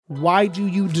Why do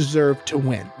you deserve to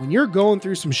win? When you're going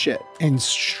through some shit and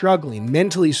struggling,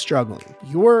 mentally struggling,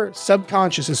 your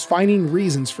subconscious is finding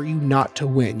reasons for you not to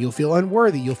win. You'll feel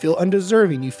unworthy. You'll feel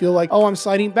undeserving. You feel like, oh, I'm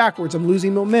sliding backwards. I'm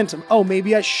losing momentum. Oh,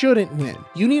 maybe I shouldn't win.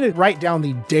 You need to write down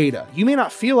the data. You may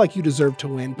not feel like you deserve to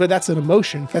win, but that's an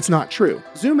emotion. That's not true.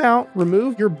 Zoom out,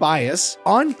 remove your bias.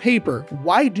 On paper,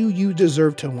 why do you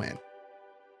deserve to win?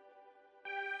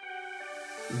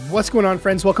 What's going on,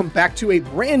 friends? Welcome back to a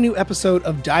brand new episode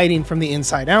of Dieting from the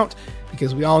Inside Out,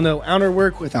 because we all know outer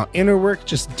work without inner work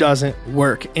just doesn't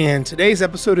work. And today's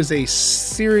episode is a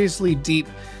seriously deep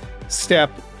step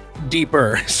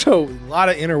deeper. So a lot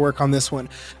of inner work on this one.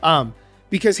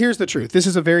 Because here's the truth. This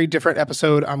is a very different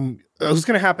episode. What's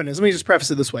going to happen is, let me just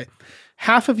preface it this way.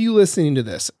 Half of you listening to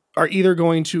this are either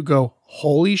going to go,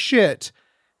 holy shit,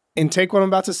 and take what I'm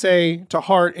about to say to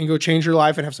heart and go change your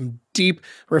life and have some deep,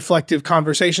 reflective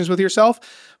conversations with yourself.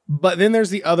 But then there's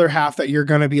the other half that you're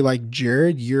going to be like,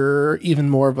 Jared, you're even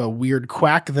more of a weird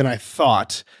quack than I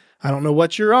thought. I don't know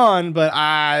what you're on, but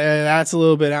that's a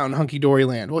little bit out in hunky-dory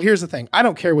land. Well, here's the thing. I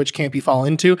don't care which camp you fall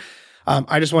into.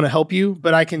 I just want to help you,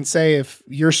 but I can say if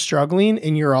you're struggling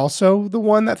and you're also the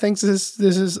one that thinks this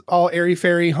is all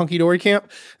airy-fairy hunky-dory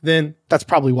camp, then that's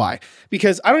probably why.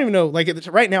 Because I don't even know,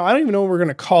 right now, I don't even know what we're going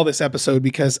to call this episode,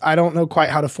 because I don't know quite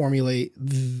how to formulate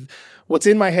what's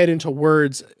in my head into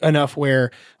words enough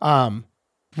where to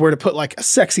put like a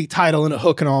sexy title and a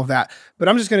hook and all of that. But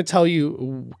I'm just going to tell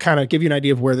you, kind of give you an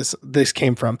idea of where this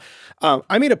came from.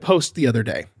 I made a post the other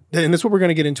day, and that's what we're going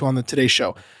to get into on today's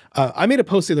show. I made a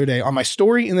post the other day on my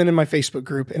story and then in my Facebook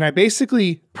group. And I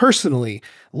basically, personally,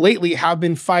 lately have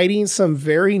been fighting some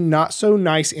very not so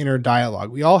nice inner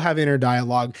dialogue. We all have inner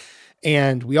dialogue,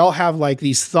 and we all have like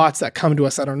these thoughts that come to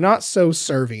us that are not so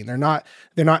serving. They're not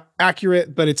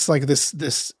accurate, but it's like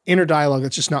this inner dialogue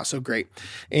that's just not so great.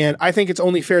 And I think it's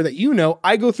only fair that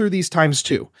I go through these times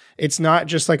too. It's not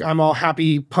just like I'm all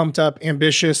happy, pumped up,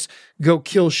 ambitious, go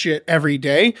kill shit every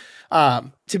day.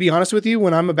 To be honest with you,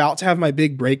 when I'm about to have my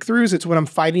big breakthroughs, it's when I'm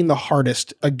fighting the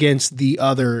hardest against the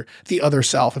other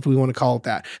self, if we want to call it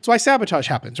that. It's why sabotage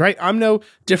happens, right? I'm no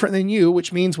different than you,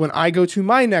 which means when I go to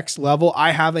my next level,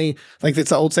 I have it's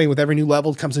the old saying, with every new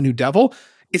level comes a new devil.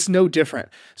 It's no different.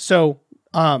 So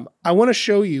I want to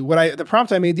show you the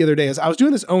prompt I made the other day is I was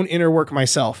doing this own inner work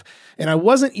myself, and I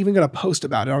wasn't even going to post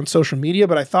about it on social media,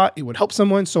 but I thought it would help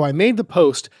someone. So I made the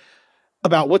post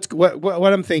about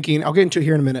what I'm thinking. I'll get into it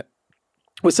here in a minute,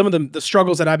 with some of the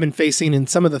struggles that I've been facing and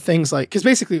some of the things because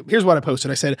basically, here's what I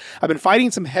posted. I said, I've been fighting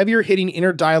some heavier hitting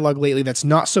inner dialogue lately that's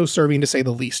not so serving, to say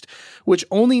the least, which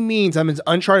only means I'm in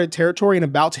uncharted territory and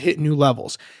about to hit new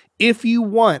levels. If you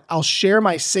want, I'll share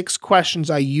my 6 questions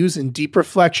I use in deep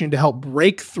reflection to help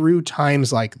break through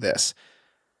times like this.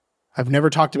 I've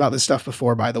never talked about this stuff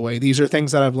before, by the way. These are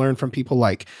things that I've learned from people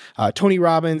like Tony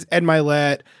Robbins, Ed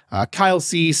Mylett, Kyle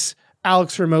Cease,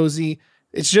 Alex Hormozi.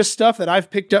 It's just stuff that I've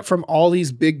picked up from all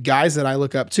these big guys that I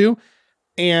look up to,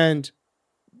 and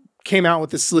came out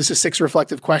with this list of 6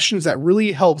 reflective questions that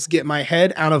really helps get my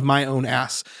head out of my own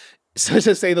ass, so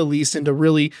to say the least, and to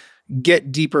really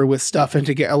get deeper with stuff and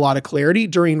to get a lot of clarity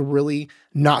during really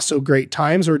not so great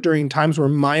times, or during times where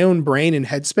my own brain and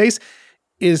headspace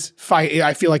is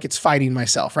I feel like it's fighting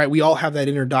myself, right? We all have that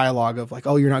inner dialogue of like,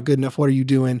 oh, you're not good enough. What are you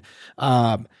doing?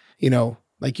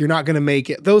 Like you're not going to make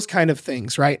it, those kind of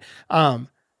things, right?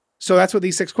 So that's what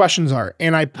these 6 questions are.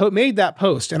 And I made that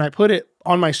post and I put it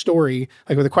on my story,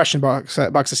 like with a question box.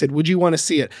 I said, would you want to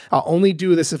see it? I'll only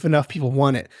do this if enough people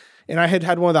want it. And I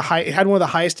had one of the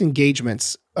highest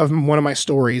engagements of one of my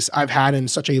stories I've had in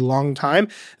such a long time.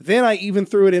 Then I even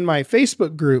threw it in my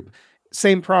Facebook group,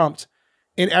 same prompt,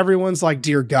 and everyone's like,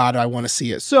 dear God, I want to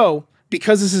see it. So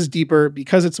because this is deeper,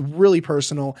 because it's really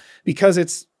personal, because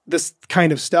it's this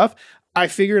kind of stuff, I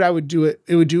figured it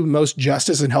would do most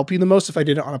justice and help you the most if I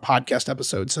did it on a podcast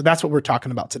episode. So that's what we're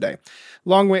talking about today.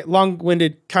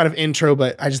 Long-winded kind of intro,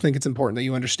 but I just think it's important that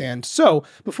you understand. So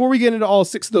before we get into all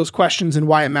 6 of those questions and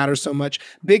why it matters so much,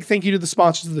 big thank you to the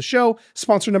sponsors of the show.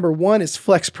 Sponsor number 1 is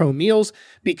Flex Pro Meals,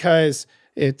 because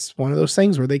it's one of those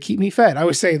things where they keep me fed. I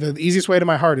always say the easiest way to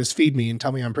my heart is feed me and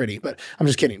tell me I'm pretty, but I'm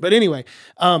just kidding. But anyway,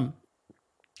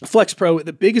 Flex Pro,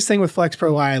 the biggest thing with Flex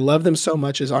Pro, why I love them so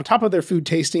much, is on top of their food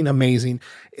tasting amazing,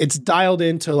 it's dialed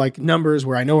into like numbers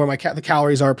where I know where the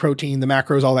calories are, protein, the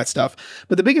macros, all that stuff.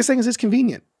 But the biggest thing is it's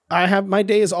convenient. My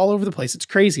day is all over the place. It's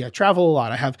crazy. I travel a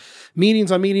lot. I have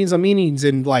meetings on meetings on meetings,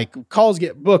 and like calls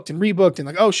get booked and rebooked, and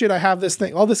like, oh shit, I have this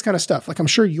thing, all this kind of stuff. Like I'm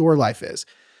sure your life is.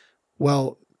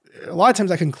 Well, a lot of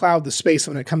times I can cloud the space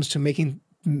when it comes to making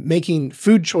making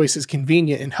food choices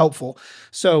convenient and helpful.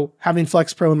 So having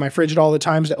Flex Pro in my fridge at all the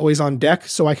times, always on deck,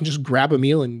 so I can just grab a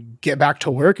meal and get back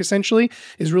to work essentially,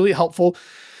 is really helpful.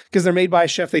 Because they're made by a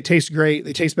chef. They taste great.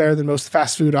 They taste better than most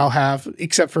fast food I'll have,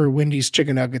 except for Wendy's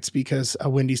chicken nuggets, because a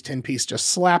Wendy's 10-piece just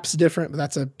slaps different, but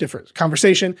that's a different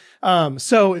conversation.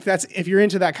 So if you're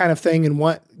into that kind of thing and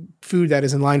want food that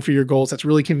is in line for your goals, that's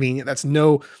really convenient, that's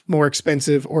no more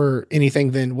expensive or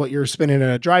anything than what you're spending at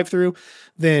a drive-through,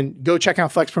 then go check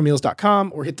out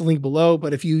flexpromeals.com or hit the link below.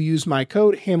 But if you use my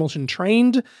code Hamilton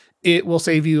Trained, it will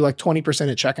save you like 20%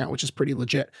 at checkout, which is pretty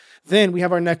legit. Then we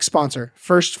have our next sponsor,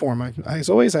 1st Phorm. As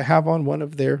always, I have on one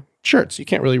of their shirts. You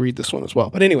can't really read this one as well.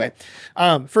 But anyway,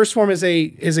 1st Phorm is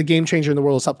a game changer in the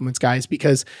world of supplements, guys,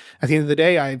 because at the end of the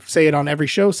day, I say it on every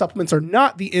show, supplements are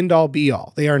not the end all be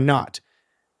all. They are not.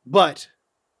 But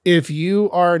if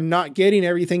you are not getting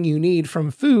everything you need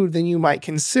from food, then you might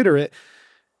consider it,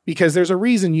 because there's a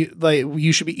reason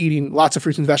you should be eating lots of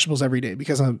fruits and vegetables every day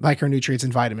because of micronutrients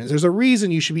and vitamins. There's a reason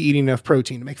you should be eating enough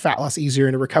protein to make fat loss easier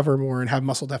and to recover more and have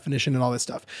muscle definition and all this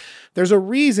stuff. There's a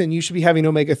reason you should be having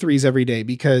omega-3s every day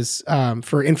because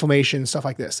for inflammation and stuff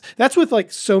like this. That's with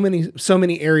like so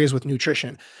many areas with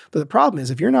nutrition. But the problem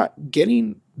is if you're not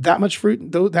getting that much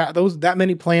fruit, that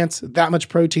many plants, that much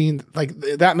protein, like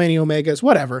that many omegas,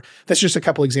 whatever, that's just a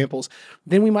couple examples,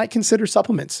 then we might consider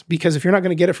supplements, because if you're not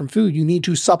going to get it from food, you need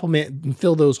to supplement and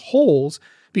fill those holes,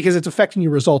 because it's affecting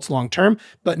your results long-term.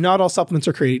 But not all supplements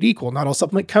are created equal. Not all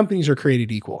supplement companies are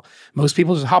created equal. Most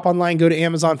people just hop online, go to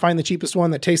Amazon, find the cheapest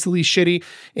one that tastes the least shitty,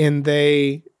 and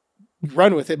they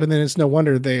run with it. But then it's no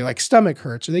wonder they like stomach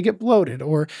hurts, or they get bloated,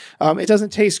 or it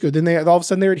doesn't taste good. Then all of a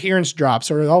sudden their adherence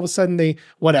drops, or all of a sudden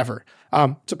whatever.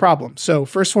 It's a problem. So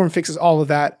 1st Phorm fixes all of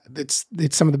that. It's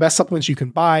some of the best supplements you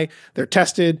can buy. They're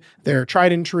tested, they're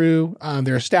tried and true,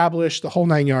 they're established, the whole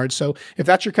 9 yards. So if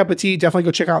that's your cup of tea, definitely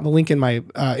go check out the link in my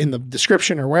in the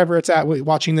description or wherever it's at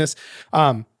watching this.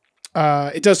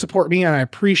 It does support me, and I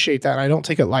appreciate that. I don't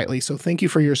take it lightly. So thank you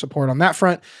for your support on that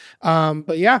front.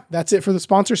 But yeah, that's it for the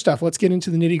sponsor stuff. Let's get into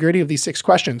the nitty gritty of these 6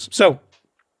 questions. So,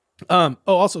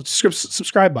 also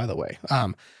subscribe, by the way.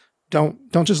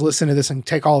 Don't just listen to this and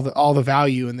take all the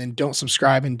value and then don't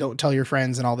subscribe and don't tell your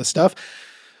friends and all this stuff.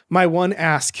 My one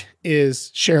ask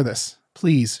is share this.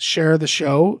 Please share the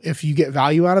show. If you get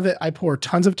value out of it, I pour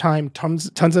tons of time,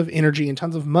 tons of energy, and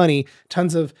tons of money,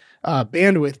 tons of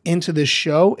bandwidth into this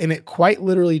show, and it quite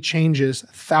literally changes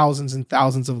thousands and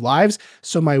thousands of lives.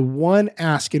 So my one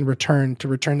ask in return to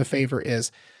return the favor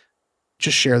is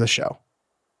just share the show.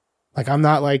 Like, I'm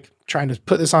not like trying to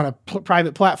put this on a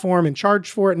private platform and charge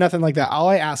for it, nothing like that. All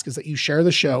I ask is that you share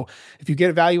the show. If you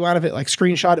get value out of it, like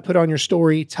screenshot it, put it on your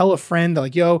story, tell a friend that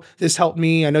like, yo, this helped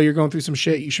me. I know you're going through some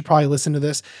shit. You should probably listen to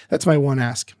this. That's my one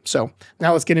ask. So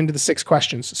now let's get into the 6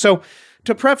 questions. So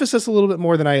to preface this a little bit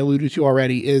more than I alluded to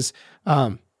already is,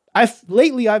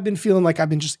 lately I've been feeling like I've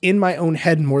been just in my own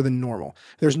head more than normal.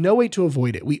 There's no way to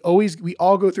avoid it. We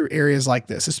all go through areas like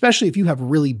this, especially if you have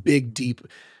really big, deep,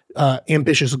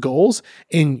 ambitious goals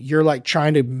and you're like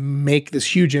trying to make this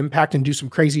huge impact and do some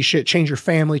crazy shit, change your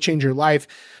family, change your life,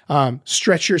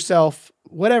 stretch yourself,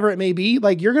 whatever it may be.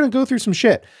 Like, you're going to go through some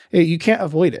shit. You can't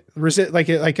avoid it.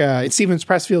 In Steven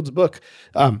Pressfield's book,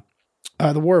 The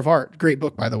War of Art, great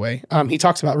book, by the way. He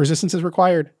talks about resistance is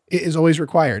required. It is always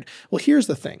required. Well, here's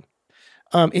the thing.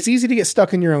 It's easy to get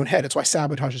stuck in your own head. It's why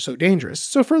sabotage is so dangerous.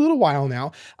 So for a little while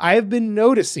now, I have been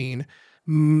noticing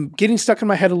getting stuck in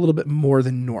my head a little bit more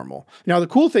than normal. Now, the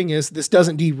cool thing is this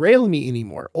doesn't derail me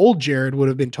anymore. Old Jared would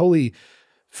have been totally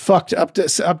fucked up,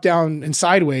 down, and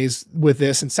sideways with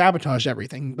this and sabotaged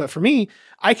everything. But for me,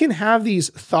 I can have these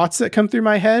thoughts that come through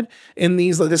my head and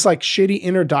this like shitty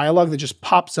inner dialogue that just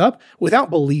pops up without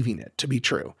believing it to be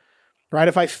true, right?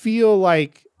 If I feel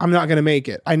like I'm not going to make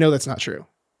it, I know that's not true.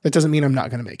 That doesn't mean I'm not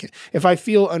going to make it. If I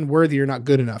feel unworthy or not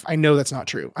good enough, I know that's not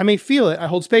true. I may feel it. I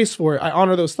hold space for it. I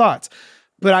honor those thoughts,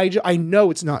 but I know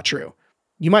it's not true.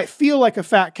 You might feel like a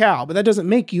fat cow, but that doesn't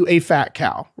make you a fat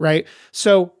cow, right?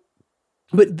 So,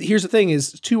 but here's the thing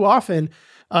is too often,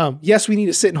 yes, we need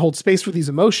to sit and hold space for these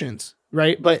emotions,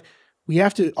 right? But we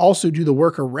have to also do the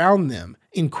work around them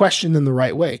and question them the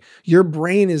right way. Your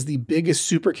brain is the biggest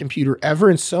supercomputer ever,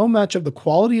 and so much of the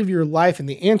quality of your life and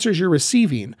the answers you're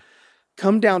receiving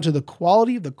come down to the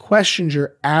quality of the questions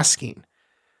you're asking.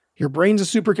 Your brain's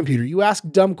a supercomputer. You ask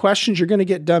dumb questions, you're going to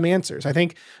get dumb answers. I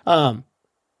think I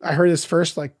heard this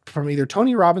first like from either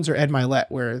Tony Robbins or Ed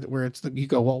Milet, where it's you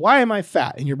go, well, why am I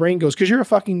fat? And your brain goes, because you're a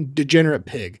fucking degenerate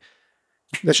pig.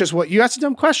 That's just what you ask a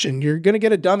dumb question. You're going to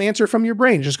get a dumb answer from your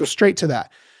brain. Just go straight to that.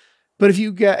 But if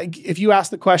you ask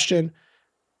the question,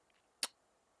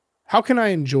 how can I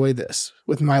enjoy this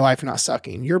with my life not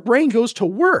sucking? Your brain goes to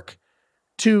work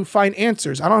to find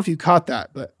answers. I don't know if you caught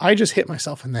that, but I just hit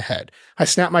myself in the head. I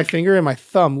snapped my finger and my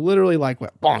thumb literally like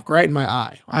went bonk right in my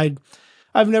eye.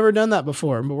 I've never done that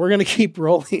before, but we're going to keep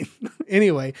rolling.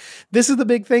 Anyway, this is the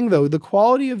big thing though. The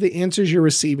quality of the answers you're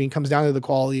receiving comes down to the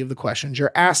quality of the questions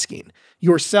you're asking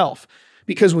yourself.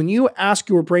 Because when you ask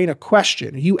your brain a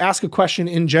question, you ask a question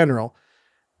in general,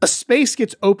 a space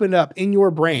gets opened up in your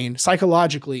brain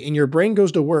psychologically, and your brain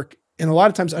goes to work, and a lot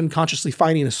of times unconsciously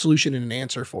finding a solution and an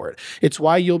answer for it. It's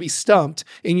why you'll be stumped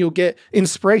and you'll get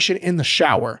inspiration in the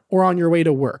shower or on your way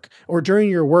to work or during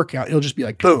your workout. It'll just be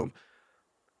like, boom.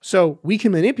 So we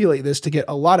can manipulate this to get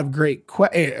a lot of great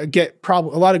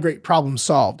problems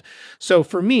solved. So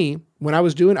for me, when I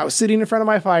was sitting in front of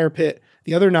my fire pit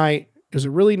the other night. It was a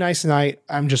really nice night.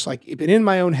 I'm just like, been in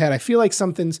my own head. I feel like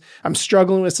I'm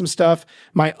struggling with some stuff.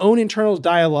 My own internal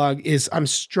dialogue is I'm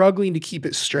struggling to keep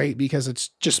it straight because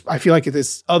I feel like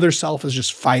this other self is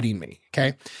just fighting me.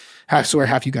 Okay. I swear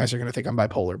half you guys are going to think I'm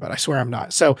bipolar, but I swear I'm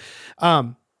not. So,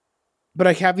 but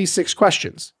I have these 6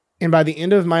 questions. And by the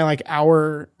end of my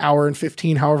hour and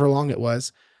 15, however long it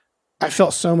was, I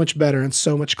felt so much better and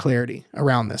so much clarity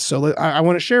around this. So I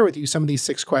want to share with you some of these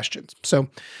 6 questions. So,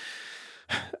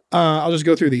 I'll just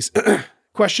go through these.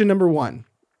 Question number 1.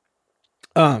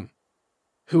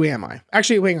 Who am I?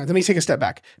 Actually, hang on. Let me take a step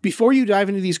back. Before you dive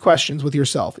into these questions with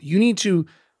yourself, you need to,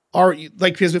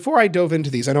 because before I dove into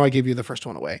these, I know I gave you the first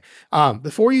one away.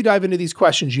 Before you dive into these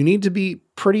questions, you need to be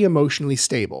pretty emotionally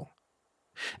stable.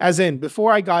 As in,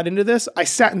 before I got into this, I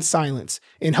sat in silence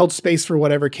and held space for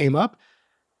whatever came up.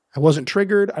 I wasn't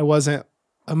triggered. I wasn't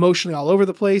emotionally all over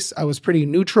the place. I was pretty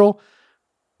neutral.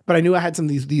 But I knew I had some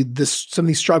of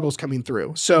these struggles coming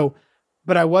through. So,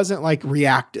 but I wasn't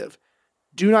reactive.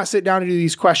 Do not sit down and do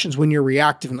these questions when you're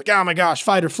reactive and oh my gosh,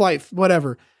 fight or flight,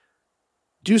 whatever.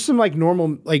 Do some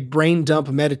normal brain dump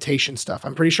meditation stuff.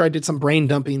 I'm pretty sure I did some brain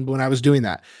dumping when I was doing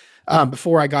that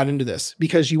before I got into this,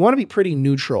 because you want to be pretty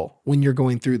neutral when you're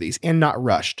going through these and not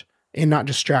rushed and not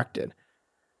distracted.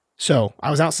 So I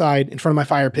was outside in front of my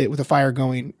fire pit with a fire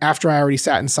going after I already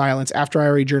sat in silence, after I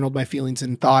already journaled my feelings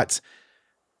and thoughts.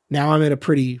 Now I'm at a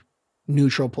pretty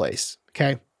neutral place.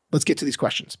 Okay. Let's get to these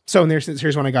questions. So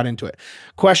here's when I got into it.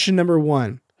 Question number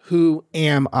 1, who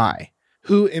am I?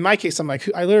 Who, in my case, I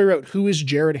literally wrote, who is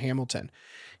Jared Hamilton?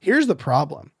 Here's the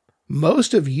problem.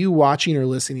 Most of you watching or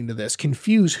listening to this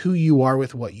confuse who you are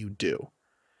with what you do.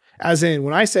 As in,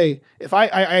 when I say, if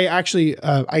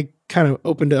I kind of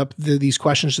opened up these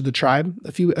questions to the tribe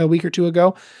a week or two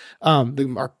ago,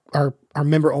 our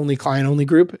member only, client only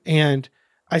group. And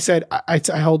I said, I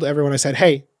told everyone, I said,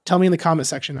 hey, tell me in the comment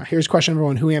section. Here's question number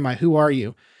 1. Who am I? Who are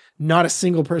you? Not a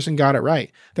single person got it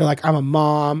right. They're like, I'm a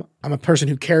mom. I'm a person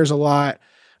who cares a lot.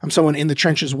 I'm someone in the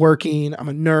trenches working. I'm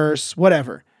a nurse,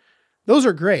 whatever. Those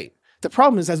are great. The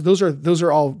problem is that those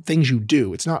are all things you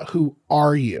do. It's not who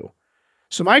are you.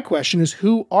 So my question is,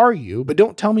 who are you? But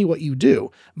don't tell me what you do.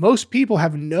 Most people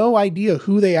have no idea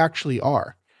who they actually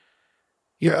are.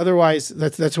 Yeah. Otherwise,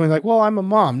 that's when well, I'm a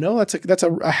mom. No, that's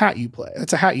a hat you play.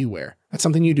 That's a hat you wear. That's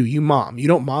something you do. You mom. You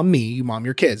don't mom me. You mom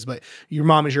your kids. But your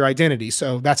mom is your identity.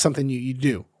 So that's something you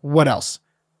do. What else?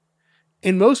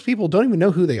 And most people don't even know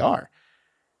who they are.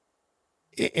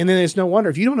 And then it's no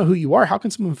wonder if you don't know who you are, how can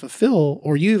someone fulfill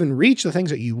or you even reach the things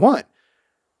that you want?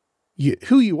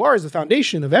 Who you are is the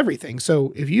foundation of everything.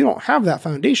 So if you don't have that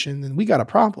foundation, then we got a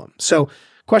problem. So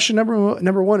question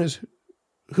number 1 is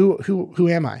who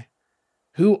am I?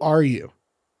 Who are you?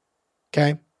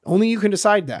 Okay. Only you can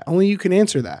decide that. Only you can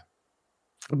answer that.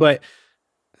 But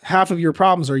half of your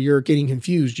problems are you're getting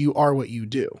confused. You are what you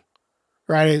do.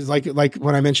 Right. It's like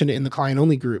when I mentioned it in the client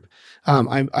only group.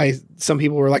 Some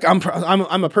people were like,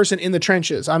 I'm a person in the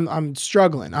trenches. I'm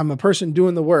struggling. I'm a person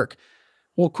doing the work.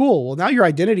 Well, cool. Well, now your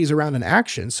identity is around an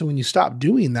action. So when you stop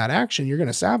doing that action, you're going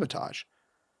to sabotage.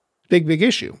 Big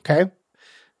issue. Okay.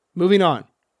 Moving on.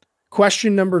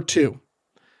 Question number 2.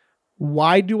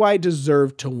 Why do I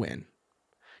deserve to win?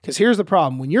 Because here's the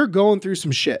problem. When you're going through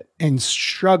some shit and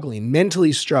struggling,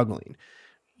 mentally struggling,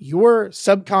 your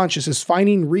subconscious is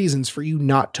finding reasons for you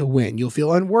not to win. You'll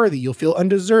feel unworthy. You'll feel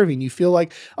undeserving. You feel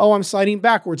like, oh, I'm sliding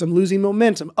backwards. I'm losing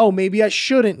momentum. Oh, maybe I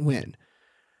shouldn't win.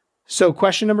 So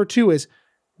question number 2 is,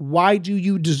 why do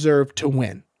you deserve to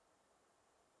win?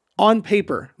 On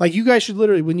paper, you guys should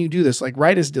literally, when you do this,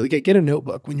 get a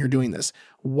notebook when you're doing this.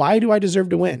 Why do I deserve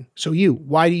to win? So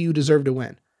why do you deserve to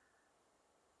win?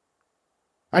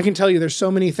 I can tell you there's so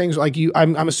many things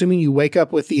I'm assuming you wake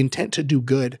up with the intent to do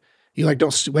good. You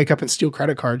don't wake up and steal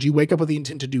credit cards. You wake up with the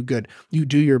intent to do good. You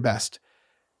do your best.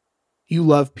 You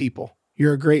love people.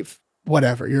 You're a great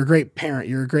whatever. You're a great parent.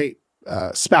 You're a great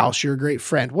spouse, you're a great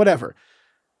friend, whatever.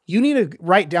 You need to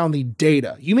write down the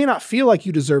data. You may not feel like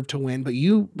you deserve to win,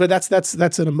 but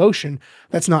that's an emotion.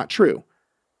 That's not true.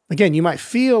 Again, you might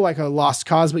feel like a lost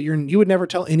cause, but you would never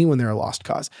tell anyone they're a lost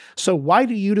cause. So why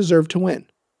do you deserve to win?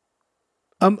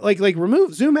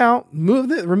 Zoom out, remove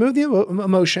the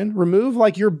emotion, remove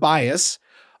like your bias.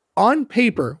 On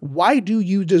paper, why do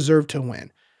you deserve to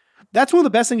win? That's one of the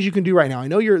best things you can do right now. I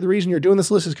know the reason you're doing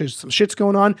this list is because some shit's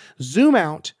going on. Zoom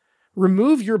out,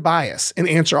 remove your bias, and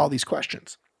answer all these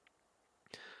questions.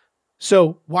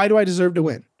 So why do I deserve to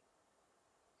win?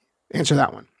 Answer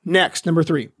that one. Next, number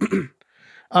 3.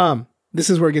 This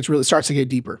is where it starts to get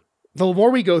deeper. The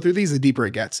more we go through these, the deeper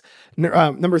it gets.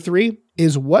 Number 3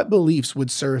 is, what beliefs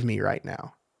would serve me right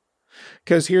now?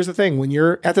 Because here's the thing, when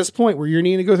you're at this point where you're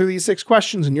needing to go through these 6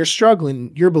 questions and you're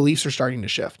struggling, your beliefs are starting to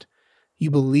shift.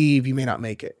 You believe you may not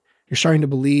make it. You're starting to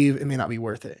believe it may not be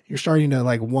worth it. You're starting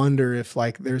to wonder if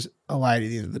there's a light at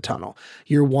the end of the tunnel.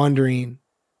 You're wondering,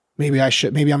 maybe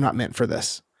I'm not meant for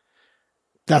this.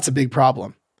 That's a big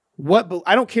problem.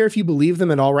 I don't care if you believe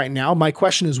them at all right now. My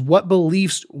question is, what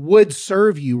beliefs would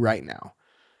serve you right now?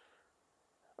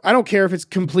 I don't care if it's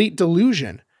complete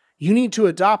delusion. You need to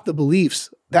adopt the beliefs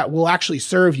that will actually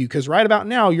serve you, because right about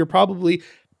now, you're probably,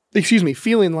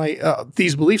 feeling like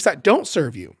these beliefs that don't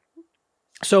serve you.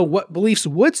 So what beliefs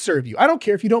would serve you? I don't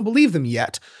care if you don't believe them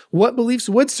yet. What beliefs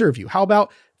would serve you? How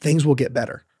about things will get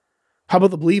better? How about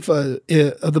the belief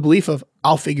of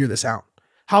I'll figure this out?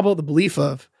 How about the belief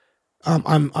of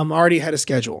I'm already ahead of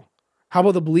schedule? How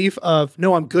about the belief of,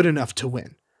 no, I'm good enough to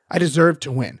win. I deserve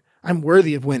to win. I'm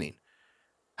worthy of winning.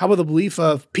 How about the belief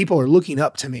of people are looking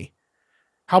up to me?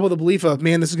 How about the belief of,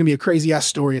 man, this is going to be a crazy ass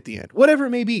story at the end? Whatever it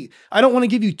may be. I don't want to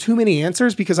give you too many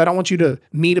answers because I don't want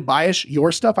me to bias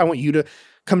your stuff. I want you to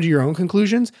come to your own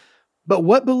conclusions. But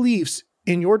what beliefs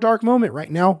in your dark moment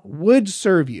right now would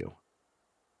serve you?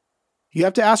 You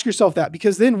have to ask yourself that,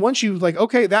 because then once you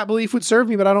okay, that belief would serve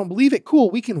me, but I don't believe it. Cool.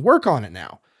 We can work on it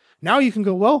now. Now you can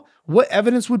go, well, what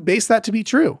evidence would base that to be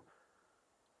true?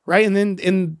 Right. And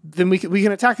then we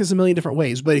can attack this a million different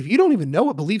ways. But if you don't even know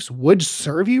what beliefs would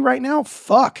serve you right now,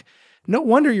 fuck, no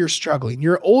wonder you're struggling.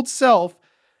 Your old self,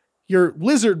 your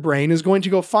lizard brain, is going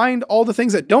to go find all the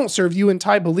things that don't serve you and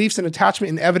tie beliefs and attachment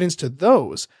and evidence to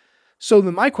those. So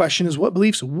then my question is, what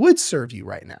beliefs would serve you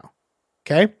right now?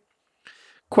 Okay.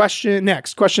 Question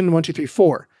 1, 2, 3,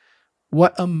 4.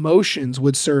 What emotions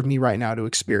would serve me right now to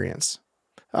experience?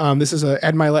 This is a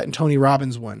Ed Mylett and Tony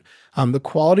Robbins one. The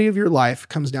quality of your life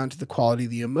comes down to the quality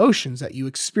of the emotions that you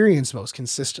experience most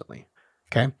consistently.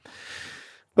 Okay.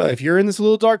 But if you're in this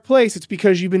little dark place, it's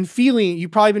because you've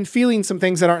probably been feeling some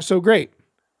things that aren't so great.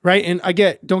 Right. And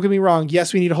don't get me wrong.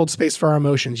 Yes, we need to hold space for our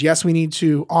emotions. Yes, we need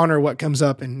to honor what comes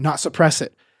up and not suppress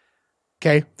it.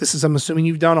 Okay. I'm assuming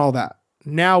you've done all that.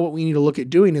 Now what we need to look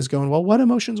at doing is going, well, what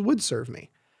emotions would serve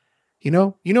me? You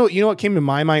know what came to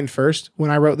my mind first when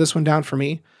I wrote this one down for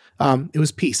me? It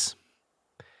was peace.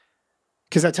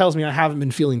 Because that tells me I haven't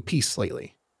been feeling peace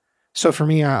lately. So for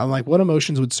me, I'm like, what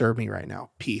emotions would serve me right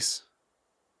now? Peace.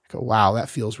 I go, wow, that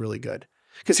feels really good.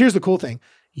 Because here's the cool thing.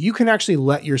 You can actually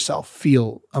let yourself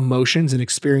feel emotions and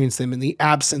experience them in the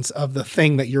absence of the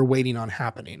thing that you're waiting on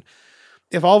happening.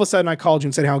 If all of a sudden I called you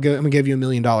and said, I'm going to give you $1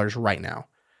 million right now,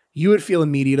 you would feel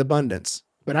immediate abundance.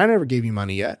 But I never gave you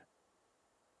money yet.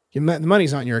 The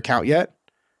money's not in your account yet.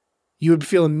 You would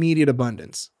feel immediate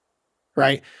abundance,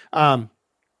 right? Or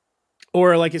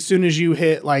as soon as you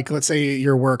hit, let's say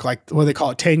your work, what do they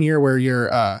call it, tenure, where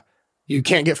you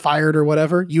can't get fired or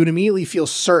whatever, you would immediately feel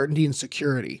certainty and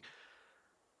security.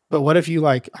 But what if you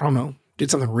I don't know, did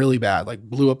something really bad,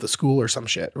 blew up the school or some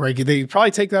shit, right? They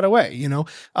probably take that away,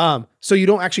 so you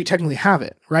don't actually technically have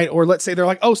it, right? Or let's say they're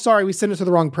like, oh, sorry, we sent it to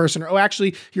the wrong person. Or, oh,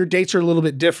 actually your dates are a little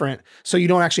bit different, so you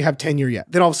don't actually have tenure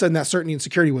yet. Then all of a sudden that certainty and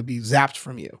security would be zapped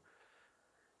from you.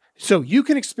 So you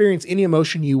can experience any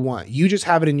emotion you want. You just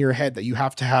have it in your head that you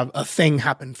have to have a thing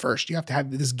happen first. You have to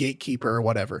have this gatekeeper or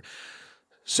whatever.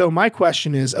 So my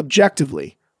question is,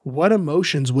 objectively, what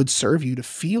emotions would serve you to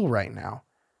feel right now?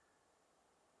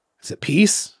 Is it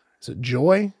peace? Is it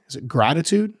joy? Is it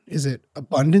gratitude? Is it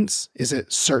abundance? Is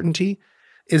it certainty?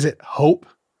 Is it hope?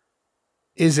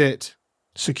 Is it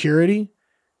security?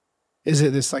 Is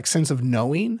it this sense of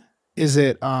knowing? Is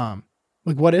it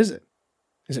what is it?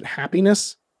 Is it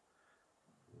happiness?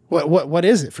 What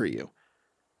is it for you?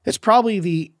 It's probably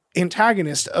the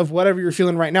antagonist of whatever you're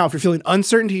feeling right now. If you're feeling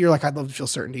uncertainty, you're like, I'd love to feel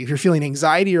certainty. If you're feeling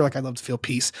anxiety, you're like, I'd love to feel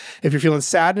peace. If you're feeling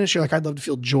sadness, you're like, I'd love to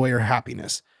feel joy or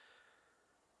happiness.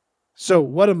 So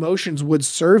what emotions would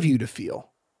serve you to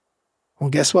feel? Well,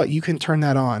 guess what? You can turn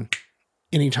that on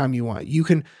anytime you want. You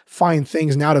can find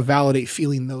things now to validate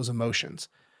feeling those emotions.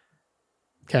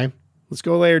 Okay. Let's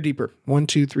go a layer deeper. 1,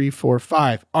 2, 3, 4,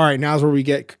 5. All right. Now's where we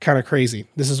get kind of crazy.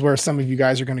 This is where some of you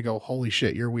guys are going to go, holy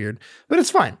shit, you're weird, but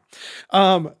it's fine.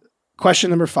 Question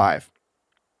number 5.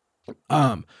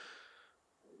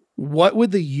 What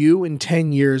would the you in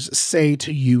 10 years say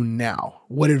to you now?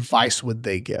 What advice would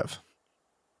they give?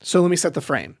 So let me set the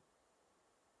frame.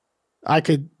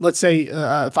 Let's say,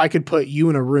 if I could put you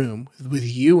in a room with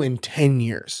you in 10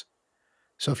 years.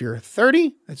 So if you're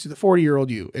 30, that's the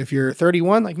 40-year-old you. If you're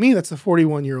 31, like me, that's the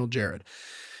 41-year-old Jared.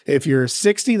 If you're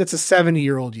 60, that's a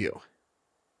 70-year-old you.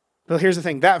 But here's the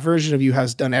thing. That version of you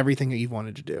has done everything that you've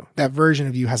wanted to do. That version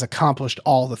of you has accomplished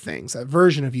all the things. That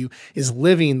version of you is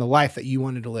living the life that you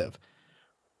wanted to live.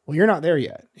 Well, you're not there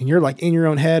yet. And you're like in your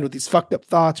own head with these fucked up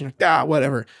thoughts. And you're like,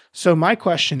 whatever. So my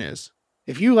question is,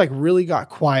 if you like really got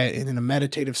quiet and in a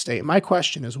meditative state, my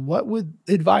question is, what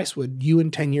advice would you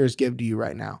in 10 years give to you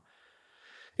right now?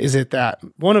 Is it that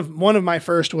one of my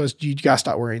first was, you got to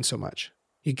stop worrying so much.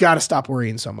 You got to stop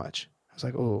worrying so much. I was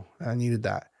like, oh, I needed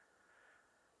that.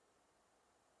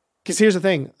 Because here's the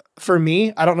thing. For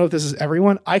me, I don't know if this is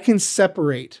everyone. I can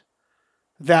separate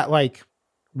that, like,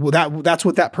 that's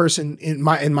what that person in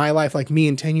my life, like me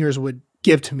in 10 years, would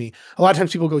give to me. A lot of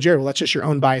times people go, Jared, well, that's just your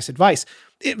own biased advice.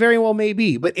 It very well may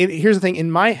be. But here's the thing. In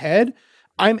my head,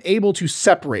 I'm able to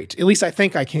separate, at least I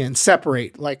think I can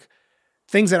separate, like,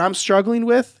 things that I'm struggling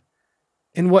with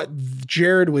and what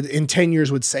Jared would in 10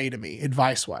 years would say to me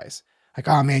advice-wise. Like,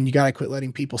 oh man, you got to quit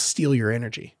letting people steal your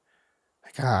energy.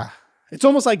 Like, it's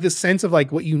almost like this sense of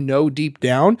like what you know deep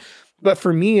down. But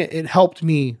for me, it helped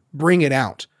me bring it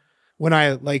out. When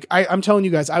I'm telling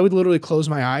you guys, I would literally close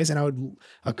my eyes and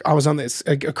I was on this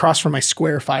across from my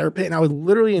square fire pit, and I would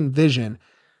literally envision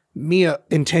Mia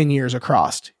in 10 years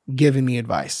across giving me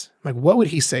advice. Like, what would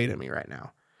he say to me right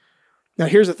now? Now,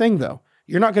 here's the thing though.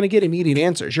 You're not going to get immediate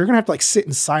answers. You're going to have to like sit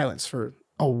in silence for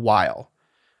a while.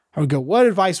 I would go, what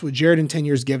advice would Jared in 10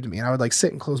 years give to me? And I would like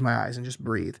sit and close my eyes and just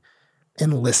breathe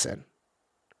and listen.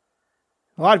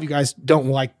 A lot of you guys don't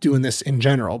like doing this in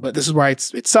general, but this is why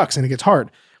it sucks and it gets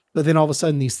hard. But then all of a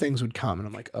sudden these things would come and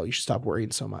I'm like, oh, you should stop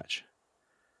worrying so much.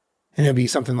 And it'd be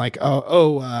something like, I'm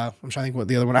trying to think what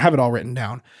the other one, I have it all written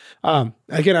down.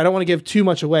 Again, I don't want to give too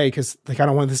much away because like, I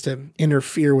don't want this to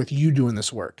interfere with you doing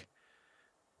this work.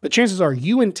 But chances are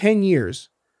you in 10 years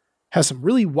has some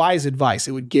really wise advice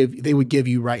they would give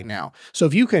you right now. So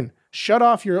if you can shut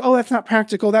off your, oh, that's not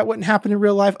practical, that wouldn't happen in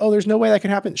real life, oh, there's no way that can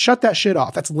happen. Shut that shit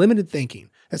off. That's limited thinking.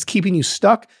 That's keeping you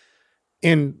stuck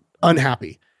and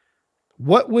unhappy.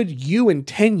 What would you in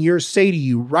 10 years say to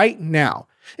you right now?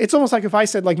 It's almost like if I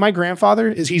said, like, my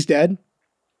grandfather he's dead.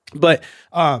 But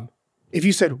if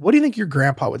you said, what do you think your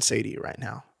grandpa would say to you right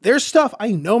now? There's stuff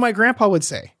I know my grandpa would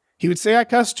say. He would say I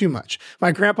cuss too much.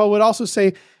 My grandpa would also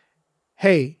say,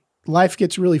 hey, life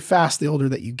gets really fast the older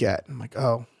that you get. I'm like,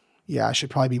 oh, yeah, I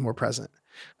should probably be more present,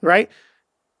 right?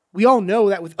 We all know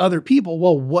that with other people.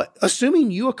 Well, assuming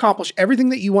you accomplish everything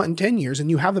that you want in 10 years and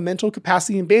you have the mental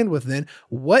capacity and bandwidth, then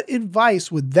what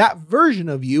advice would that version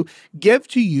of you give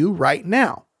to you right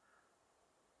now?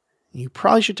 You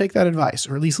probably should take that advice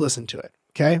or at least listen to it.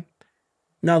 Okay.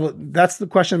 Now that's the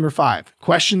question number 5.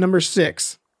 Question number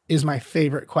 6 is my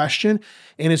favorite question.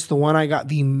 And it's the one I got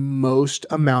the most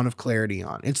amount of clarity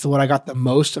on. It's the one I got the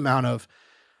most amount of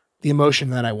the emotion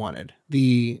that I wanted,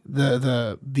 the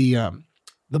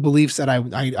beliefs that I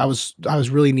was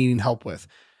really needing help with.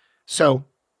 So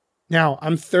now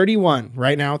I'm 31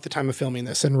 right now at the time of filming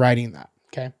this and writing that.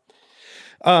 Okay.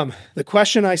 The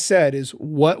question I said is,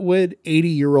 what would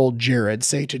 80-year-old Jared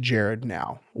say to Jared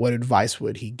now? What advice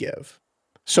would he give?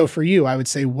 So for you, I would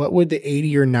say, what would the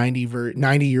 80 or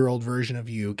 90-year-old version of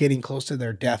you getting close to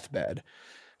their deathbed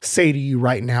say to you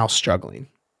right now, struggling?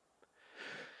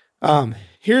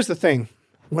 Here's the thing.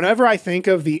 Whenever I think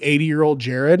of the 80-year-old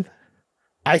Jared,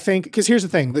 I think, because here's the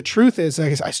thing. The truth is,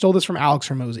 I stole this from Alex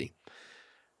Hormozy.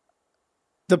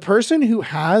 The person who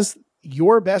has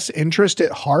your best interest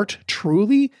at heart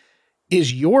truly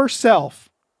is yourself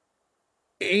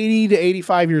 80 to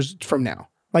 85 years from now.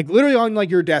 Like literally on like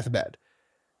your deathbed.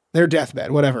 Their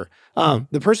deathbed, whatever.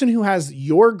 The person who has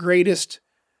your greatest,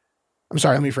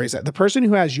 let me phrase that. The person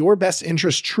who has your best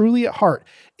interest truly at heart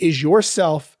is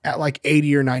yourself at like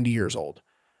 80 or 90 years old.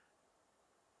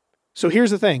 So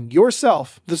here's the thing.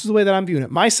 Yourself, this is the way that I'm viewing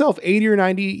it. Myself, 80 or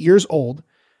 90 years old,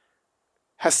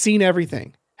 has seen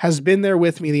everything, has been there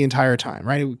with me the entire time,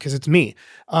 right? Because it's me.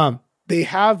 They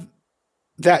have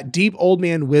that deep old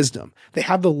man wisdom. They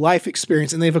have the life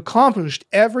experience and they've accomplished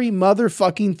every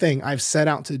motherfucking thing I've set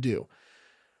out to do.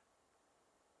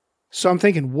 So I'm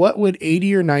thinking, what would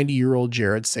 80 or 90-year-old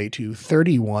Jared say to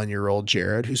 31-year-old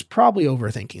Jared, who's probably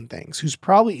overthinking things, who's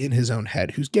probably in his own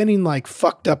head, who's getting like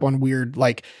fucked up on weird,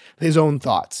 like his own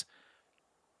thoughts?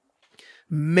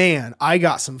 Man, I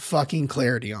got some fucking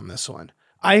clarity on this one.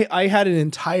 I had an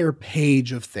entire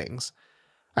page of things.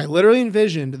 I literally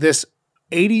envisioned this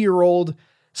 80-year-old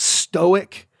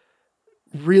stoic,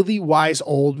 really wise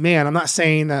old man. I'm not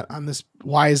saying that I'm this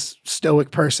wise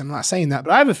stoic person. I'm not saying that,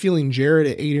 but I have a feeling Jared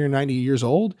at 80 or 90 years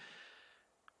old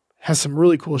has some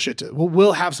really cool shit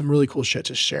will have some really cool shit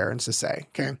to share and to say.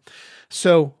 Okay.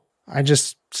 So I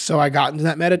got into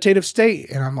that meditative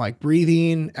state and I'm like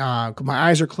breathing, my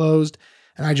eyes are closed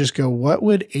and I just go, what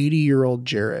would 80-year-old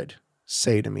Jared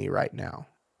say to me right now?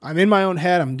 I'm in my own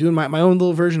head. I'm doing my own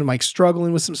little version of like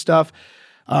struggling with some stuff.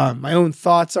 My own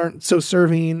thoughts aren't so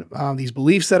serving. These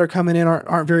beliefs that are coming in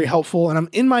aren't very helpful. And I'm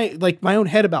in my own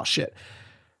head about shit.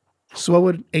 So what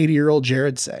would 80-year-old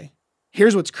Jared say?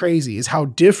 Here's what's crazy is how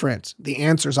different the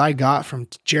answers I got from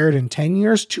Jared in 10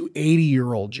 years to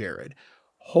 80-year-old Jared.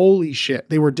 Holy shit.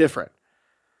 They were different.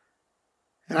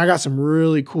 And I got some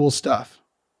really cool stuff.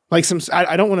 Like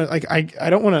I don't want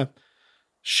to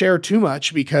share too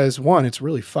much because one, it's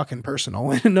really fucking personal.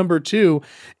 And number two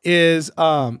is,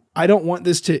 I don't want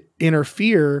this to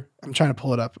interfere. I'm trying to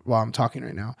pull it up while I'm talking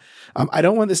right now. I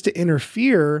don't want this to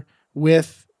interfere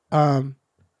with,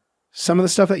 some of the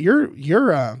stuff that you're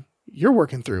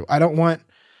working through. I don't want,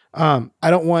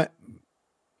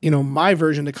 my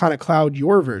version to kind of cloud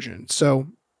your version. So,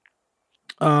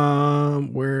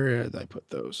 where did I put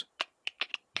those?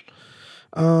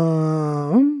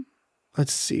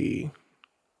 Let's see.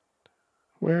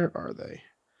 Where are they?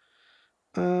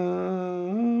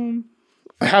 I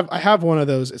have one of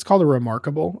those. It's called a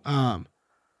Remarkable.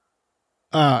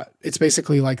 It's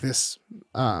basically like this.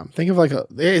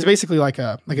 It's basically like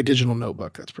a digital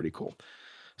notebook. That's pretty cool.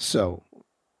 So,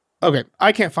 okay.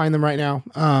 I can't find them right now.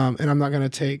 And I'm not going to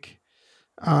take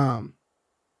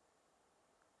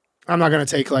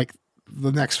like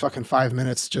the next fucking 5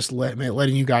 minutes, just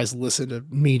letting you guys listen to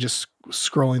me just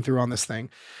scrolling through on this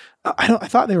thing. I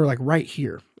thought they were like right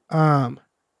here. Maybe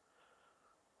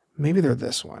they're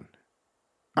this one.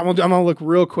 I'm gonna look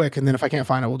real quick, and then if I can't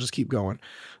find it, we'll just keep going.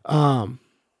 Here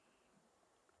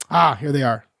they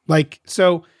are. Like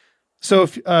so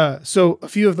a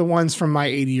few of the ones from my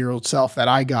 80-year-old self that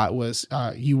I got was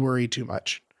you worry too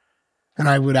much, and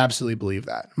I would absolutely believe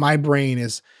that. My brain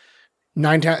is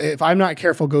if I'm not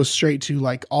careful, goes straight to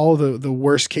like all the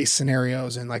worst case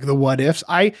scenarios and like the what ifs.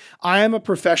 I am a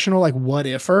professional like what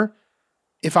ifer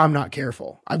if I'm not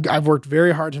careful. I've worked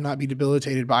very hard to not be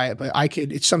debilitated by it, but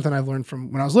it's something I've learned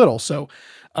from when I was little. So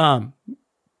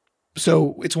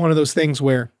it's one of those things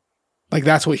where like,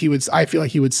 that's what I feel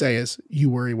like he would say is you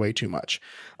worry way too much.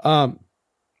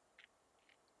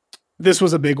 This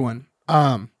was a big one.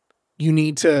 You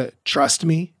need to trust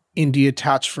me and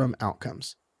detach from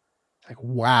outcomes. Like,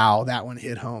 wow, that one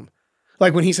hit home.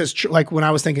 Like when he says, like when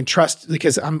I was thinking trust,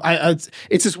 because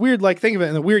it's this weird, like think of it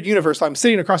in the weird universe. I'm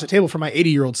sitting across a table from my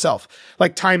 80-year-old self,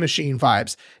 like time machine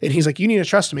vibes. And he's like, you need to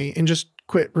trust me and just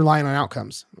quit relying on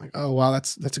outcomes. I'm like, oh, wow,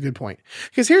 that's a good point.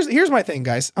 Because here's my thing,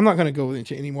 guys. I'm not going to go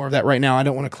into any more of that right now. I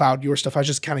don't want to cloud your stuff. I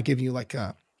just kind of give you like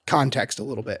a context a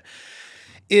little bit.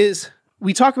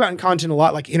 We talk about in content a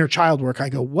lot, like inner child work. I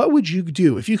go, what would you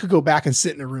do if you could go back and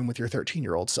sit in a room with your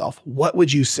 13-year-old self? What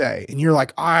would you say? And you're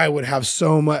like, I would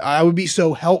be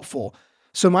so helpful.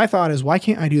 So my thought is, why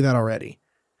can't I do that already?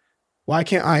 Why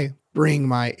can't I bring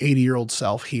my 80-year-old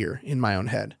self here in my own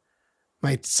head,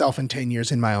 myself in 10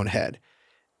 years in my own head,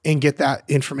 and get that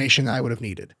information that I would have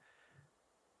needed?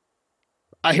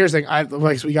 Here's the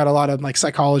thing. We got a lot of like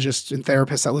psychologists and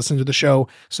therapists that listen to the show.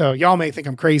 So y'all may think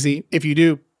I'm crazy. If you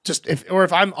do,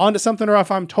 if I'm onto something or if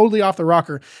I'm totally off the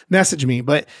rocker, message me.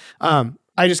 But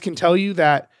I just can tell you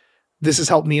that this has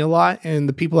helped me a lot, and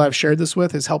the people I've shared this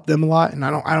with has helped them a lot. And I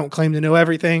don't claim to know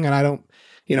everything, and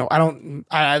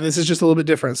this is just a little bit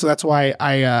different. So that's why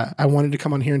I wanted to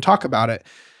come on here and talk about it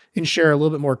and share a little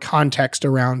bit more context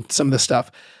around some of the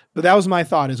stuff. But that was my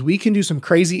thought: is we can do some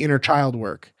crazy inner child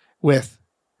work with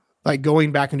like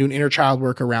going back and doing inner child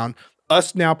work around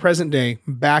us now, present day,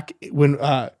 back when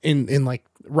in like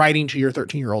writing to your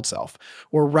 13-year-old self,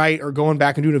 or going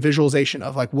back and doing a visualization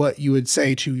of like what you would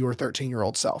say to your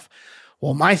 13-year-old self.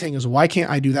 Well, my thing is, why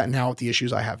can't I do that now with the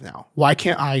issues I have now? Why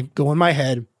can't I go in my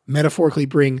head, metaphorically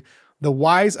bring the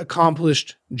wise,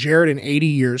 accomplished Jared in 80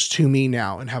 years to me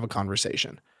now and have a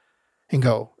conversation and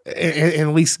go and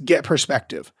at least get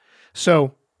perspective?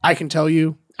 So I can tell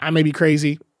you, I may be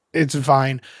crazy. It's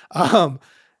fine.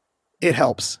 It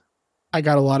helps. I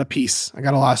got a lot of peace. I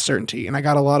got a lot of certainty, and I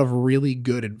got a lot of really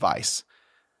good advice.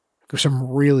 some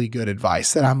really good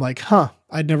advice that I'm like,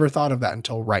 I'd never thought of that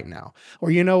until right now.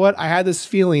 Or you know what? I had this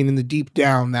feeling in the deep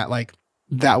down that like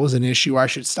that was an issue. I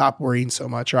should stop worrying so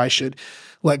much, or I should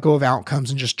let go of outcomes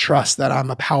and just trust that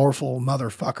I'm a powerful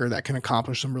motherfucker that can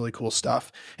accomplish some really cool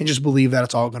stuff and just believe that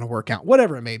it's all going to work out,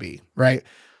 whatever it may be. Right.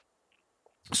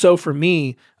 So for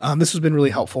me, this has been really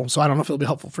helpful. So I don't know if it'll be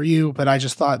helpful for you, but I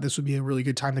just thought this would be a really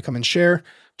good time to come and share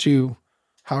to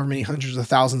however many hundreds of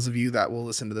thousands of you that will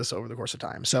listen to this over the course of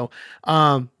time. So,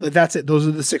 but that's it. Those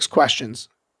are the 6 questions.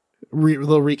 A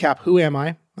little recap. Who am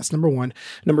I? That's number 1.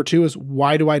 Number 2 is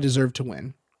why do I deserve to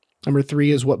win? Number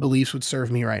 3 is what beliefs would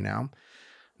serve me right now?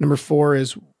 Number 4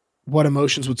 is what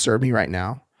emotions would serve me right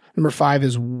now? Number 5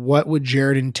 is what would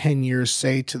Jared in 10 years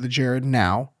say to the Jared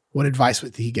now? What advice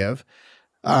would he give?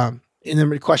 And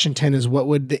then question 10 is what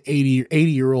would the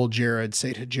 80-year-old Jared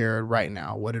say to Jared right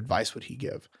now? What advice would he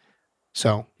give?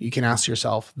 So you can ask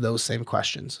yourself those same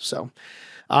questions. So,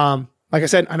 like I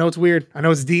said, I know it's weird. I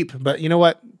know it's deep, but you know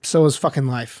what? So is fucking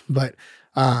life. But,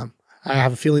 I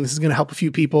have a feeling this is going to help a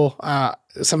few people.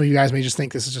 Some of you guys may just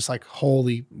think this is just like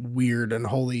wholly weird and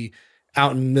wholly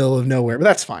out in the middle of nowhere, but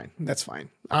that's fine. That's fine.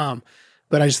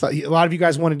 But I just thought a lot of you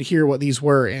guys wanted to hear what these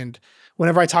were. And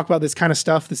whenever I talk about this kind of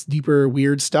stuff, this deeper,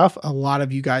 weird stuff, a lot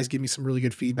of you guys give me some really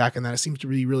good feedback, and that it seems to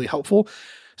be really helpful.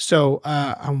 So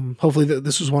hopefully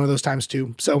this was one of those times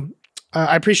too. So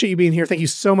I appreciate you being here. Thank you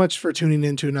so much for tuning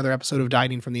in to another episode of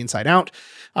Dieting from the Inside Out.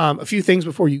 A few things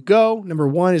before you go. Number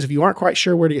 1 is if you aren't quite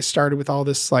sure where to get started with all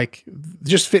this, like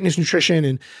just fitness, nutrition,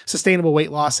 and sustainable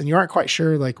weight loss, and you aren't quite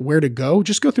sure like where to go,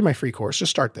 just go through my free course.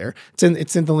 Just start there.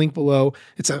 It's in the link below.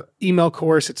 It's an email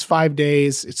course. It's 5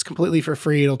 days. It's completely for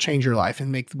free. It'll change your life and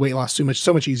make weight loss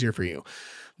so much easier for you.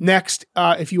 Next,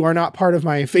 if you are not part of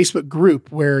my Facebook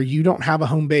group where you don't have a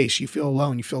home base, you feel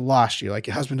alone, you feel lost, you're like,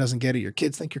 your husband doesn't get it, your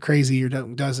kids think you're crazy, your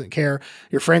doesn't care,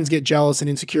 your friends get jealous and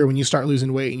insecure when you start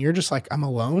losing weight, and you're just like, I'm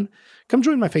alone, come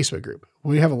join my Facebook group.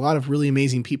 We have a lot of really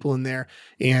amazing people in there,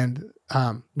 and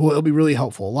it'll be really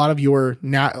helpful. A lot of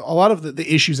the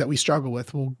issues that we struggle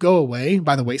with will go away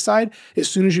by the wayside as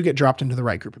soon as you get dropped into the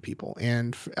right group of people.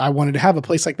 And I wanted to have a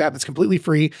place like that that's completely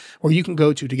free where you can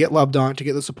go to get loved on, to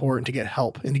get the support, and to get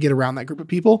help, and to get around that group of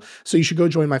people. So you should go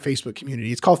join my Facebook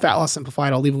community. It's called Fat Loss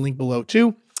Simplified. I'll leave a link below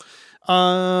too.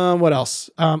 What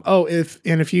else?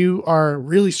 If you are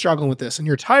really struggling with this and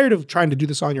you're tired of trying to do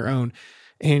this on your own,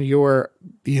 and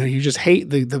you just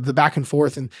hate the back and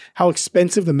forth and how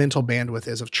expensive the mental bandwidth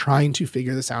is of trying to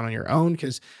figure this out on your own.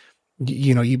 Cause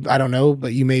I don't know,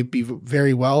 but you may be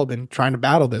very well been trying to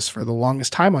battle this for the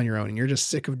longest time on your own. And you're just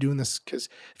sick of doing this. Cause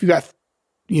if you got,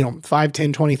 5,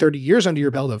 10, 20, 30 years under your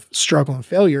belt of struggle and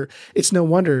failure, it's no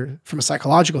wonder from a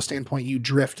psychological standpoint, you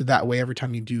drift that way every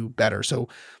time you do better. So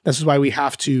this is why we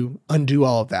have to undo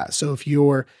all of that. So if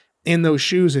you're in those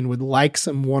shoes and would like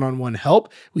some one-on-one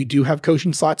help, we do have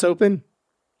coaching slots open.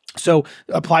 So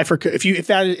apply for, if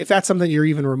that's something you're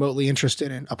even remotely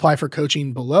interested in, apply for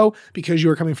coaching below. Because you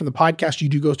are coming from the podcast, you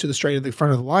do go to the straight to the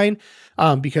front of the line,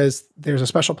 because there's a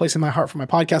special place in my heart for my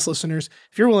podcast listeners.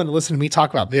 If you're willing to listen to me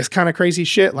talk about this kind of crazy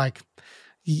shit, like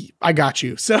I got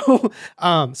you. So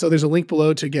there's a link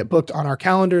below to get booked on our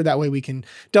calendar. That way we can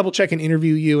double check and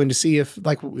interview you and to see if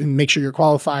and make sure you're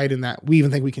qualified and that we even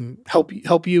think we can help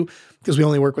you because we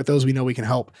only work with those we know we can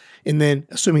help. And then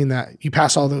assuming that you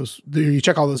pass all those, you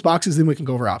check all those boxes, then we can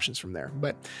go over options from there.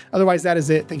 But otherwise that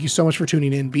is it. Thank you so much for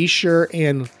tuning in. Be sure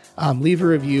and leave a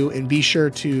review and be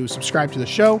sure to subscribe to the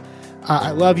show.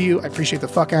 I love you. I appreciate the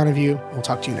fuck out of you. We'll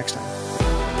talk to you next time.